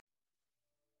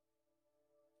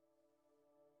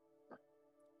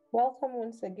Welcome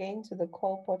once again to the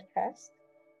Call podcast,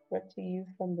 brought to you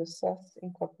from the Source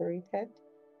Incorporated.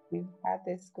 We've had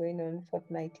this going on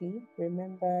fortnightly.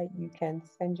 Remember, you can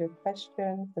send your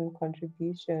questions and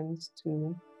contributions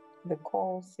to the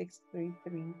call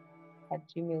 633 at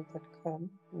gmail.com.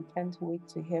 We can't wait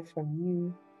to hear from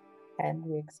you, and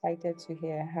we're excited to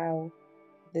hear how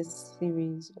this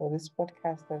series or this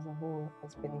podcast as a whole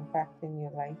has been impacting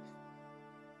your life.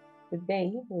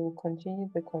 Today, we will continue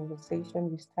the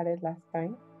conversation we started last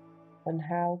time on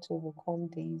how to overcome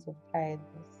days of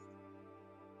tiredness.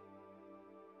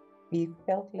 We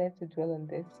felt led to dwell on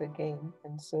this again,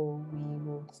 and so we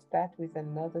will start with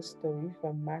another story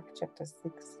from Mark chapter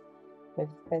 6,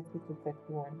 verse 30 to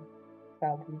 31.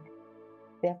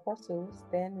 The apostles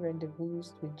then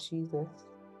rendezvoused with Jesus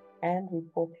and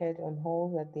reported on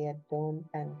all that they had done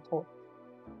and taught.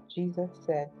 Jesus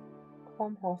said,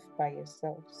 "Come off by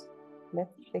yourselves.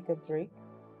 Let's take a break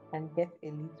and get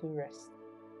a little rest."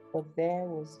 For there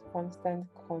was constant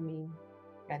coming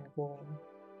and going.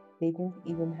 They didn't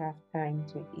even have time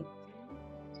to eat.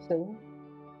 So,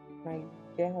 my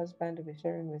dear husband will be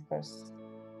sharing with us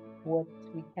what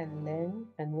we can learn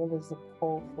and what is the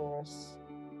call for us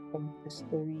from the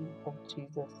story of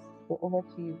Jesus. So, over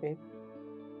to you, babe.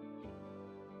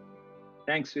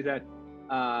 Thanks for that.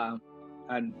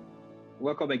 And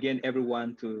welcome again,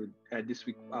 everyone, to this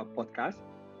week's podcast.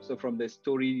 So from the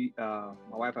story my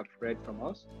wife has read from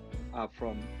us,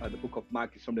 from the book of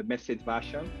Mark, is from the Message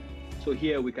version. So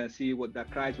here we can see what that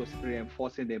Christ was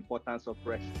reinforcing the importance of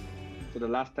rest. So the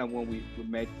last time when we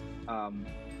met,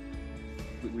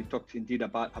 we talked indeed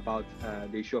about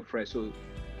the issue of rest. So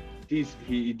this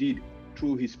he did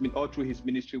through his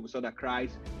ministry. We saw that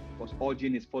Christ was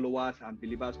urging his followers and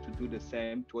believers to do the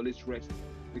same, to always rest.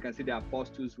 We can see the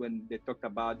apostles when they talked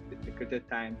about the created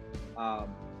time,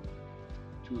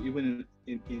 to even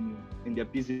in their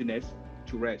business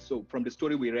to rest. So from the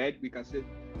story we read, we can see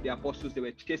the apostles, they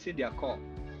were chasing their call.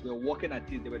 They were working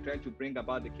at it. They were trying to bring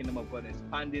about the kingdom of God,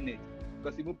 expanding it.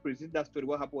 Because even preceding that story,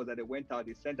 what happened was that they went out,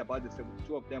 they sent about the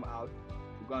 72 of them out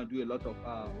to go and do a lot of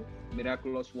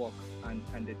miraculous work,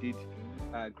 and they did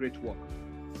great work.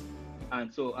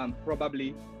 And so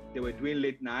probably they were doing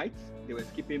late nights, they were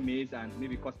skipping meals, and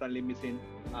maybe constantly missing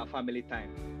family time.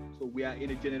 So we are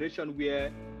in a generation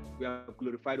where we are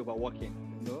glorified overworking,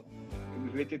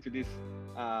 related to this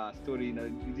story.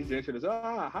 This generation is,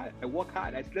 I work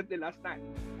hard, I slept late last night,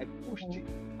 I pushed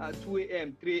 2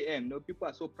 a.m., 3 a.m. People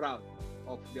are so proud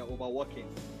of their overworking.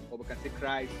 But we can see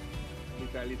Christ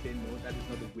literally saying, no, that is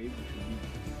not the way we should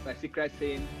live. So I see Christ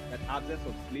saying that absence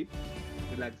of sleep,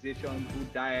 relaxation,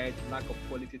 good diet, lack of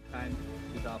quality time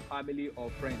with our family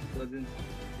or friends doesn't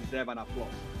deserve an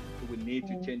applause. So we need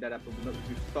to change that up. We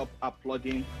should stop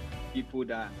applauding people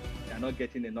that are not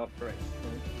getting enough rest.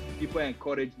 People are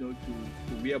encouraged to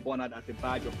wear burnout as a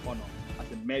badge of honor,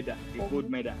 as a medal, a gold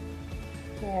medal.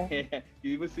 Yeah.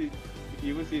 you even see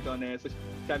it on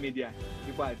social media.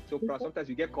 People are so proud. Sometimes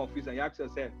you get confused and you ask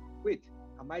yourself, wait,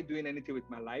 am I doing anything with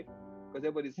my life? Because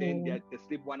everybody's saying they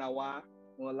sleep 1 hour.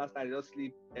 Last night I just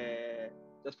sleep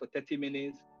just for 30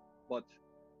 minutes. But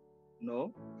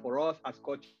no, for us as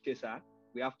coach chaser,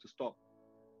 we have to stop.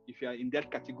 If you are in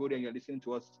that category and you're listening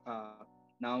to us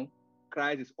now,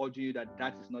 Christ is urging you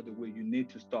that is not the way. You need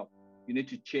to stop. You need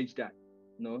to change that.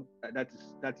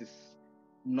 That is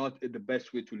not the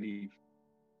best way to live.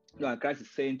 And Christ is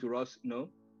saying to us,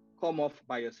 come off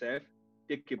by yourself,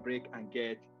 take a break and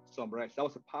get some rest. That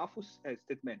was a powerful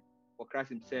statement for Christ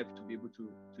himself to be able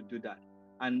to do that.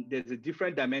 And there's a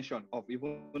different dimension of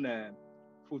even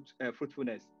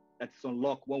fruitfulness that is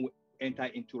unlocked when we enter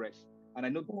into rest. And I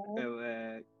know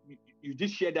you did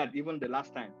share that even the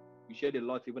last time. You shared a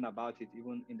lot even about it,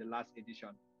 even in the last edition.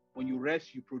 When you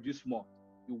rest, you produce more.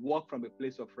 You walk from a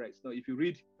place of rest. Now, if you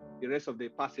read the rest of the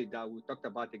passage that we talked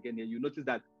about again here, you notice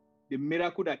that the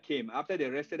miracle that came after they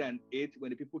rested and ate, when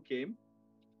the people came,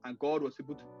 and God was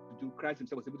able to do, Christ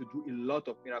himself was able to do a lot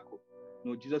of miracles.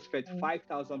 Jesus fed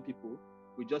 5,000 people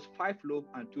with just 5 loaves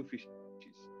and 2 fishes.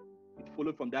 It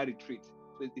followed from that retreat.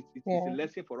 So it's a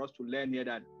lesson for us to learn here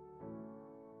that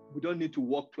we don't need to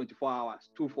work 24 hours,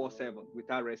 24/7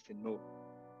 without resting, no.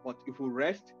 But if we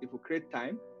rest, if we create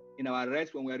time, in our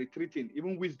rest, when we're retreating,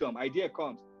 even wisdom, idea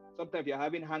comes. Sometimes you're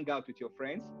having hangout with your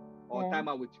friends or time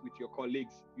out with your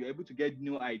colleagues, you're able to get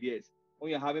new ideas.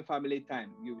 When you're having family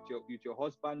time, with your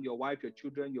husband, your wife, your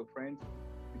children, your friends,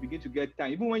 you begin to get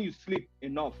time. Even when you sleep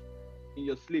enough, in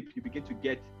your sleep, you begin to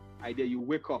get idea. You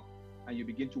wake up and you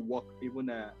begin to work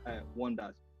even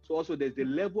wonders. So also there's the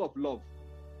level of love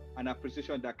and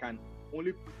appreciation that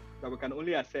we can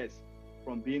only assess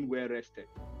from being well rested.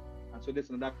 And so there's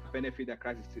another benefit that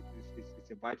Christ is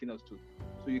inviting us to.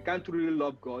 So you can't truly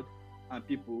love God and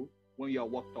people when you are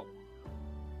worked up.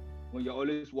 When you're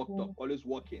always worked up, always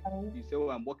working. You say, oh,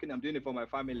 I'm working, I'm doing it for my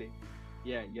family.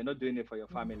 Yeah, you're not doing it for your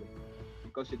family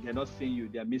because they're not seeing you,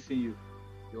 they're missing you.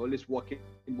 You're always working.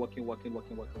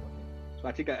 So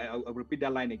I think I'll repeat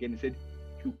that line again. He said,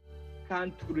 you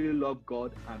can't truly love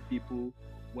God and people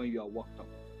when you are worked up.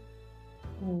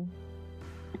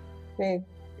 Great.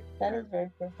 That is very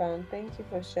profound. Thank you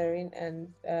for sharing.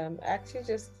 And actually,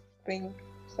 just think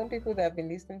some people that have been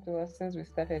listening to us since we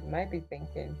started might be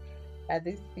thinking, are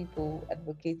these people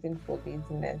advocating for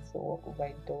laziness or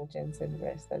overindulgence and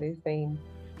rest? Are they saying,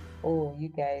 oh, you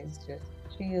guys just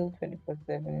chill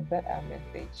 24/7? Is that our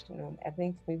message? I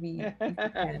think maybe if you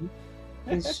can,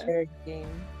 please share again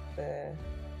the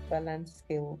balance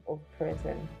scale of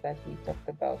presence that we talked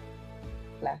about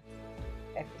last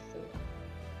episode.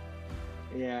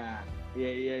 Yeah.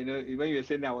 When you were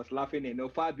saying that, I was laughing.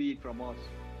 Far be it from us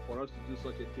for us to do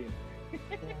such a thing.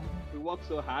 We work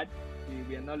so hard.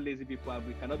 We are not lazy people, and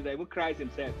we cannot do that. Even Christ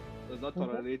himself does not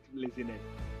tolerate laziness.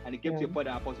 And it came to a point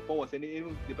that Apostle Paul was saying,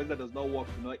 even the person that does not work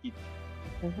do not eat.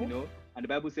 And the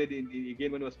Bible said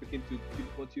again when he was speaking to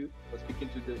Timothy, was speaking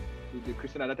to the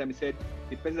Christian at that time, he said,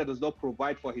 the person that does not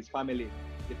provide for his family,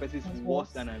 the person is worse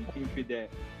than an infidel,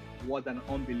 worse than an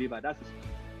unbeliever. That's a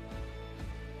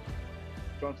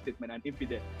strong statement, an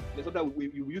infidel. Sometimes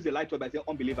you use a light word by saying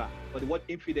unbeliever, but the word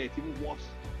infidel is even worse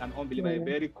than unbeliever, a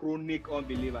very chronic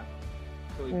unbeliever.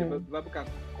 So if the Bible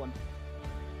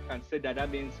can say that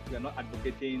means we are not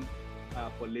advocating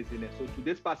for laziness. So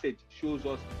today's passage shows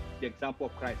us the example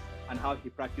of Christ and how he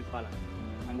practiced balance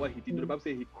and what he did. The Bible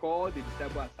says he called the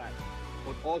disciple aside,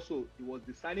 but also he was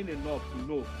discerning enough to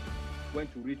know when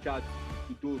to reach out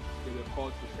to those they were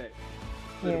called to serve.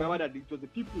 So remember that it was the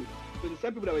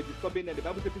same people that were disturbing, and the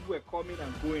Bible said people were coming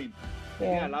and going. He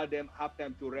didn't allow them have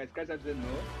time to rest. Christ said,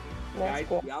 no, guys,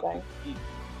 we have to eat.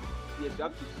 Yes, you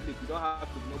have to sleep. You don't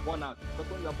have to burn out.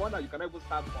 Because when you're burn out, you cannot even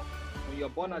start up. When you're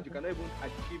burn out, you cannot even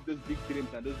achieve those big dreams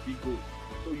and those big goals.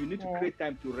 So you need to create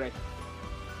time to rest.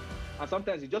 And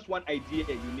sometimes it's just one idea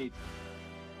you need.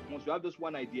 Once you have just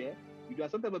one idea, you do.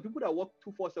 And sometimes when people that work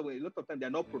 2-4-7, a lot of time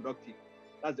they're not productive.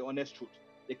 That's the honest truth.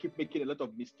 They keep making a lot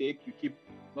of mistakes. You keep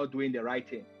not doing the right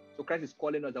thing. So Christ is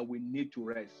calling us that we need to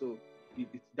rest. So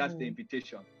that's the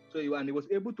invitation. So he was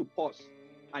able to pause,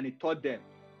 and he taught them,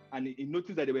 and he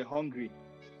noticed that they were hungry.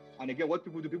 And again, what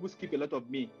people do, people skip a lot of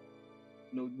meal.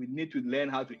 We need to learn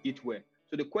how to eat well.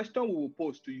 So the question we will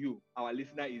pose to you, our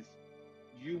listener, is,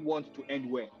 do you want to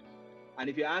end well? And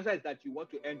if your answer is that you want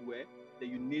to end well, then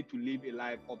you need to live a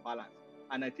life of balance.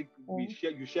 And I think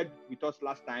you shared with us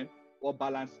last time what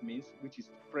balance means, which is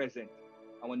present.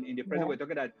 And when in the present, we're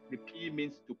talking that the P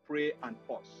means to pray and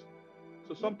pause.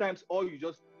 So sometimes all you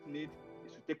just need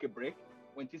is to take a break.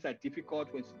 When things are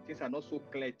difficult, when things are not so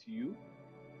clear to you,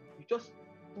 you just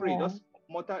pray. Just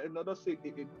mutter another, say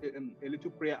a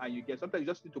little prayer, and you get. Sometimes you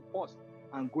just need to pause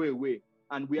and go away.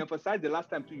 And we emphasized the last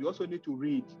time too, you also need to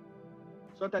read.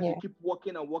 Sometimes you keep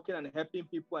working and helping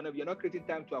people, and you're not creating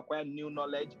time to acquire new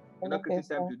knowledge. You're not creating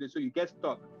time to do, so you get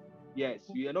stuck. Yes,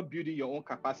 you are not building your own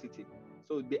capacity.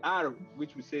 So the R,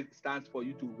 which we say stands for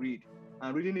you to read.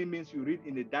 And reading it means you read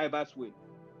in a diverse way.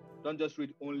 Don't just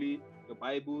read only the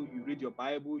Bible. You read your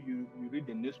Bible, you read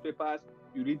the newspapers,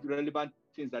 you read relevant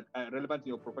things that are relevant in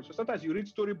your profession. Sometimes you read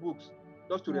storybooks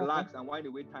just to relax and wind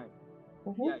away time.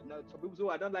 Yeah, some people say,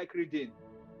 I don't like reading.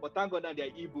 But thank God that there are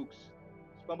ebooks.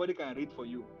 Somebody can read for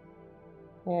you,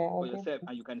 for yourself,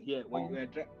 and you can hear. When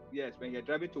you're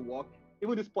driving to work,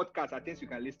 even this podcast are things you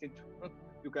can listen to.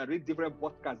 You can read different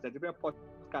podcasts. There are different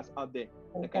podcasts out there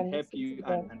that can help you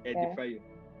and edify you.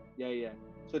 Yeah.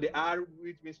 So the R,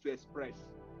 which means to express,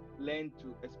 learn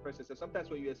to express yourself. Sometimes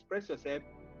when you express yourself,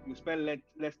 you spend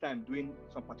less time doing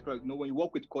some particular, when you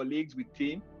work with colleagues, with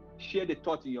team, share the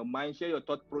thought in your mind, share your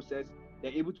thought process.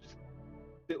 They're able to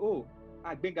say, oh,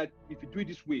 I think that if you do it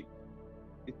this way,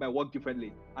 it might work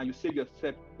differently. And you save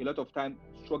yourself a lot of time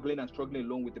struggling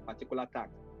alone with a particular task.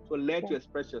 So learn to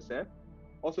express yourself.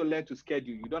 Also learn to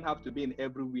schedule. You don't have to be in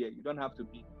everywhere. You don't have to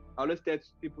be. I always tell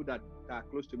people that are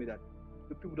close to me that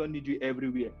people don't need you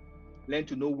everywhere. Learn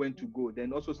to know when to go.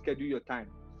 Then also schedule your time.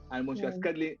 And once you're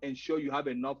scheduling, ensure you have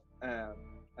enough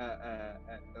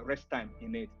rest time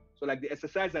in it. So like the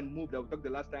exercise and move that we talked the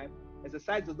last time,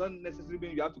 exercise does not necessarily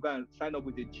mean you have to go and sign up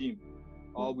with a gym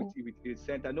or with a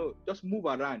center. No, just move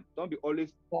around. Don't be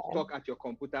always stuck at your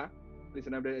computer.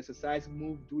 Listen, after exercise,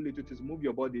 move, do little things, move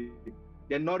your body.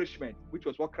 The nourishment, which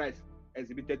was what Christ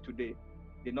exhibited today,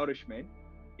 the nourishment,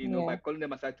 by calling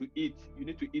them aside to eat, you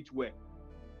need to eat well.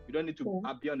 You don't need to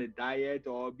be on a diet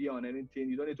or be on anything.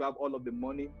 You don't need to have all of the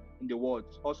money in the world.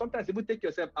 Or sometimes even take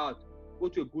yourself out, go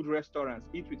to a good restaurant,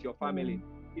 eat with your family,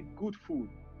 eat good food,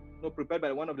 prepared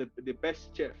by one of the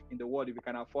best chefs in the world if you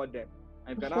can afford them.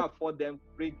 And if you cannot afford them,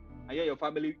 bring and your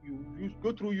family, you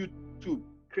go through YouTube,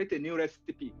 create a new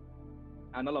recipe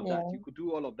and all of that. You could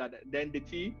do all of that. Then the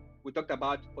T we talked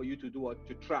about for you to do or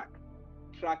to track.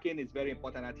 Tracking is very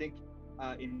important. I think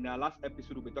in our last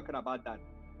episode we'll be talking about that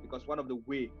because one of the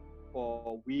way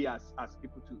for we as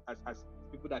people to as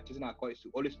people that are choosing our call is to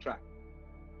always track.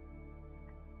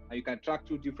 And you can track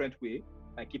through different way,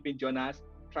 like keeping journals,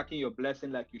 tracking your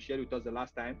blessing like you shared with us the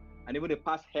last time, and even the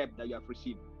past help that you have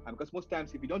received. And because most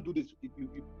times if you don't do this, it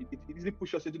easily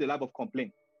pushes us into the lab of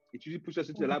complaint. It usually pushes us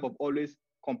into the lab of always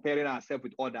comparing ourselves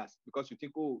with others because you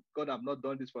think, oh, God have not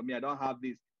done this for me. I don't have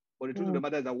this. But the truth of the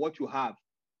matter is that what you have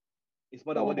is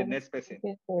more than what the next person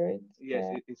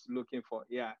is looking for.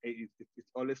 Yeah, it's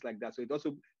always like that. So it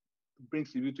also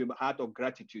brings you to a heart of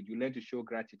gratitude. You learn to show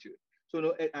gratitude.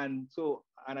 And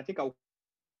I think I'll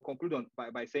conclude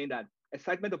by saying that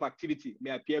excitement of activity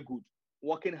may appear good.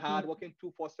 Working hard, working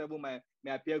 247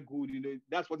 may appear good.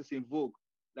 That's what is in vogue.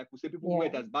 Like we say, people wear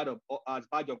it as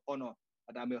badge of honor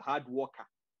that I'm a hard worker.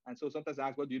 And so sometimes I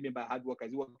ask, what do you mean by hard worker?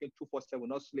 Is it working 247,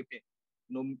 not sleeping?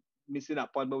 Missing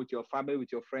appointment with your family,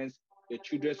 with your friends, your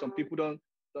children. Some people don't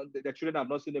their children have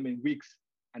not seen them in weeks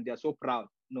and they are so proud.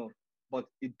 No, but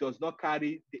it does not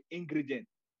carry the ingredient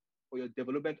for your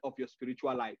development of your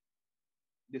spiritual life.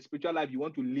 The spiritual life you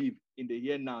want to live in the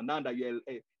here now that you're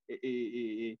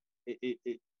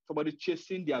somebody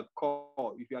chasing their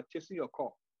call. If you are chasing your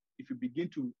call, if you begin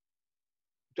to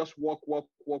just walk,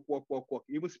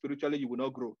 even spiritually, you will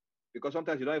not grow because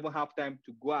sometimes you don't even have time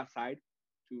to go outside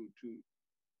to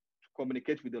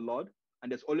communicate with the Lord,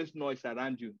 and there's always noise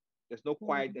around you. There's no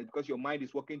quiet because your mind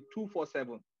is working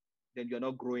 247. Then you're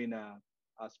not growing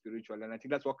spiritually. And I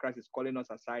think that's what Christ is calling us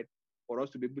aside. For us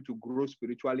to be able to grow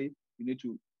spiritually, we need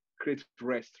to create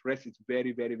rest. Rest is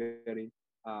very, very, very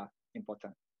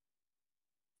important.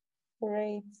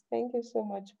 Great. Thank you so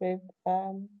much, babe.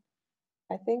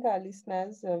 I think our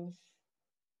listeners have,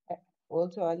 well,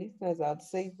 to our listeners, I'd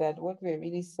say that what we're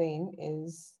really saying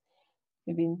is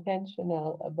to be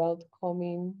intentional about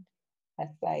coming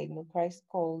aside. Christ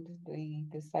called the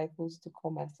disciples to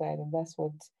come aside, and that's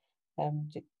what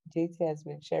JT has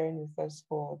been sharing with us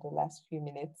for the last few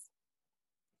minutes.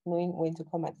 Knowing when to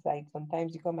come aside.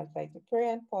 Sometimes you come aside to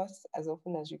pray and pause as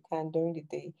often as you can during the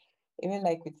day. Even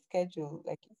like with schedule,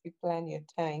 like if you plan your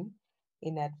time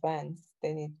in advance,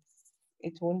 then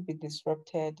it won't be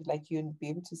disrupted. Like you'll be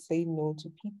able to say no to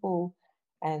people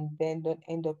and then don't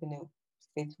end up in a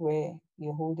state where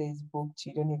your whole day is booked.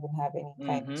 You don't even have any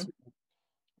time to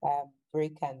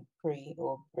break and pray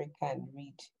or break and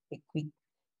read a quick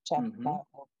chapter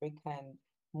or break and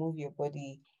move your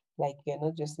body. Like you're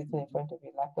not just sitting in front of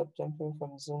your laptop, jumping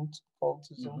from Zoom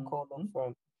to Zoom call or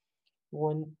from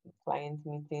one client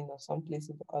meeting or someplace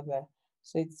to the other.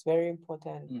 So it's very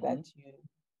important that you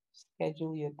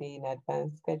schedule your day in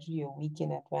advance, schedule your week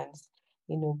in advance,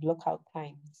 block out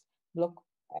times,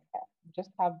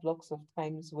 just have blocks of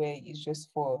times where it's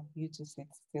just for you to sit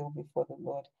still before the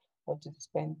Lord or to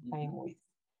spend time with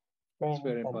friends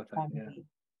and family.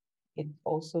 It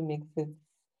also makes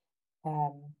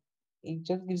it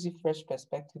just gives you fresh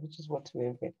perspective, which is what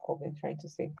we've all been trying to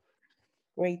say.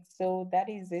 Great. So that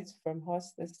is it from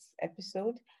us this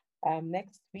episode.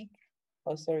 Next week,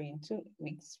 or sorry, in 2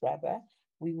 weeks rather,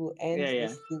 we will end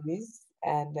this series,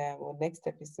 and next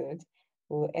episode,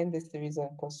 we'll end this series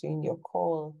on pursuing your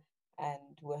call,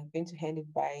 and we're going to end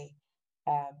it by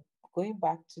going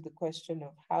back to the question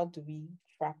of how do we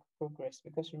track progress?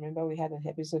 Because remember, we had an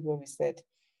episode where we said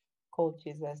call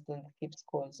chasers don't keep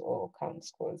scores or count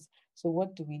scores. So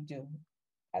what do we do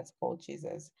as call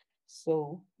chasers?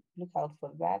 So look out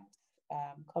for that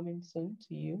coming soon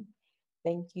to you.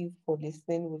 Thank you for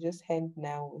listening. We'll just end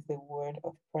now with a word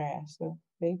of prayer. So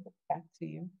babe, back to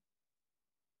you.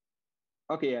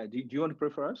 Okay, yeah. Do you want to pray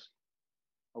for us?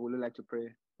 Or would you like to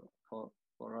pray for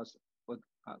us with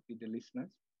the listeners?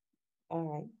 All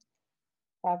right.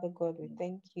 Father God, we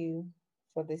thank you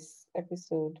for this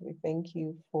episode. We thank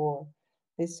you for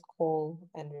this call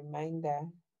and reminder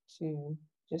to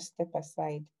just step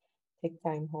aside, take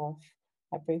time off.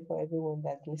 I pray for everyone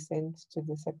that listened to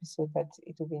this episode that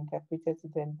it will be interpreted to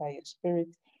them by your spirit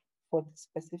for the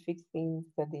specific things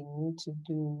that they need to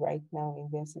do right now in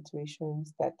their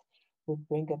situations that would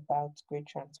bring about great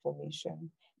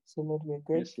transformation. So, Lord, we're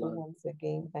grateful once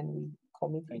again, and we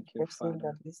commit each person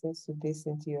that listens to this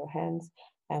into your hands,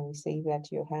 and we say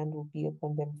that your hand will be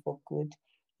upon them for good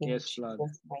in Jesus'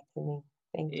 mighty name.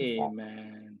 Thank you, Father.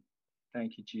 Amen.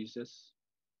 Thank you, Jesus.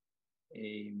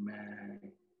 Amen.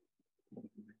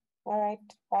 All right.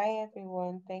 Bye,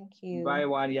 everyone. Thank Bye, you.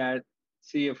 one. Yeah.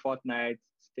 See you fortnight.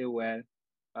 Stay well.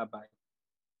 Bye bye.